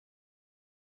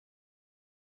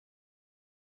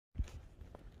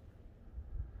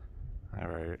All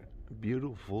right,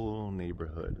 beautiful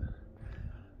neighborhood.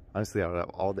 Honestly, out of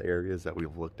all the areas that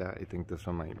we've looked at, I think this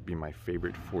one might be my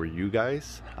favorite for you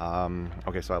guys.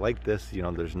 Okay, so I like this. You know,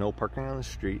 there's no parking on the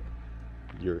street.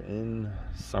 You're in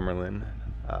Summerlin.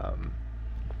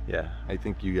 Yeah, I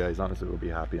think you guys honestly will be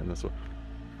happy in this one.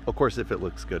 Of course, if it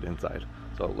looks good inside.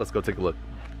 So let's go take a look.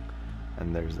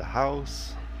 And there's the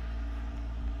house.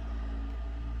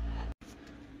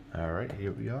 All right,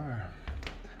 here we are.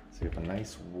 So you have a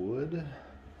nice wood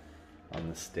on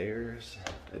the stairs.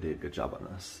 They did a good job on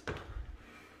this.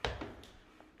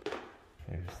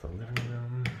 Here's the living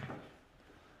room.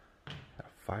 Got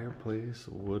a fireplace,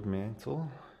 wood mantle.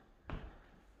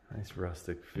 Nice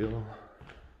rustic feel.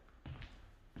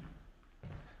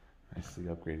 Nicely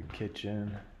upgraded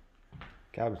kitchen.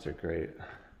 Cabinets are great.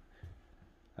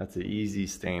 That's an easy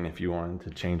stain if you wanted to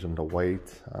change them to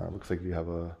white. Looks like you have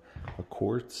a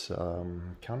quartz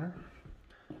counter.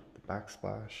 The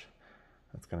backsplash.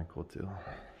 That's kind of cool too.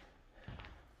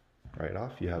 Right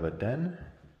off, you have a den.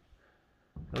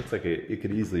 It looks like it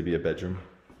could easily be a bedroom.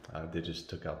 They just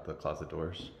took out the closet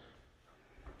doors.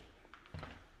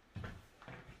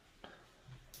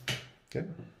 Okay,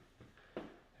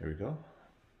 here we go.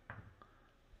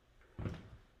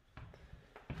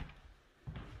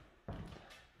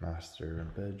 Master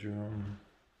bedroom,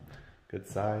 good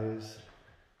size.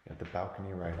 Got the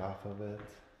balcony right off of it.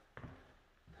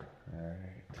 All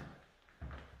right.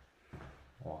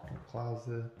 Walk-in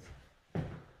closet. A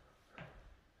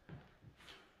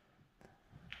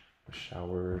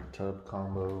shower tub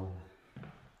combo.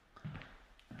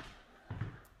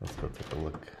 Let's go take a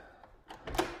look.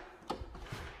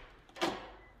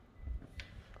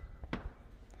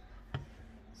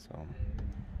 So,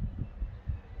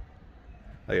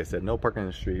 like I said, no parking in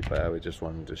the street, but I just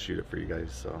wanted to shoot it for you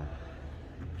guys, so.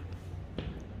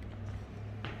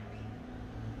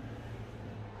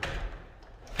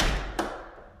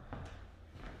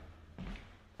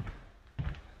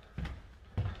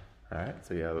 All right,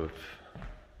 so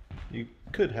you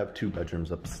could have 2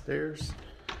 bedrooms upstairs,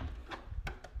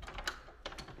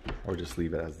 or just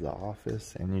leave it as the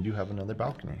office, and you do have another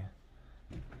balcony,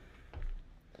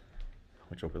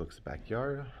 which overlooks the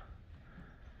backyard.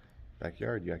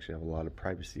 You actually have a lot of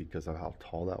privacy because of how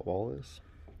tall that wall is.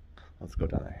 Let's go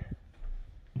down there.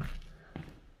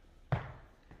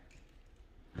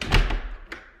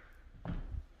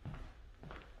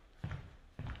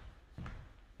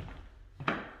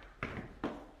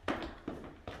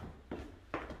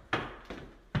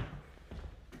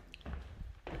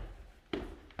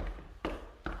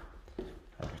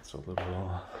 It's a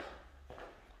little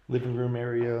living room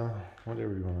area,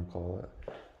 whatever you want to call it.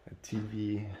 A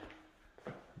TV,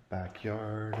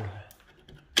 backyard.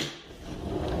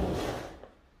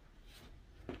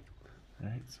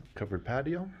 Alright, so covered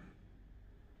patio.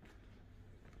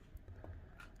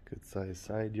 Good sized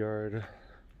side yard.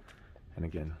 And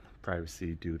again,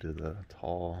 privacy due to the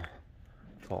tall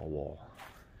wall.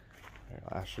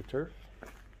 Right, AstroTurf.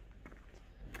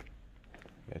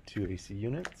 Got 2 AC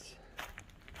units.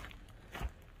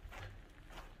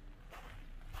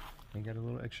 You got a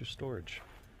little extra storage.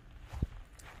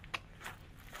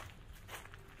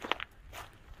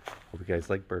 Hope you guys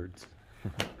like birds.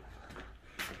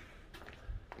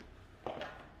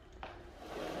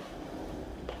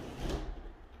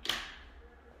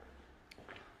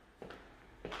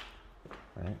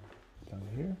 Alright, down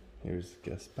here, here's the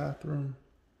guest bathroom.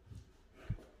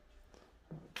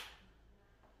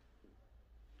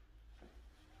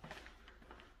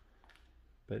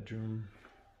 Bedroom.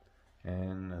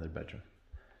 And another bedroom.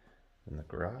 In the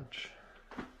garage.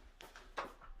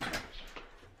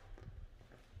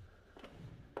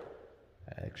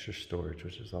 Extra storage,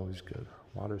 which is always good.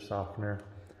 Water softener.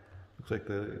 Looks like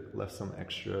they left some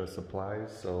extra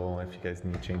supplies, so if you guys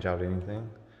need to change out anything.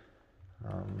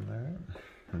 Alright.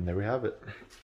 And there we have it.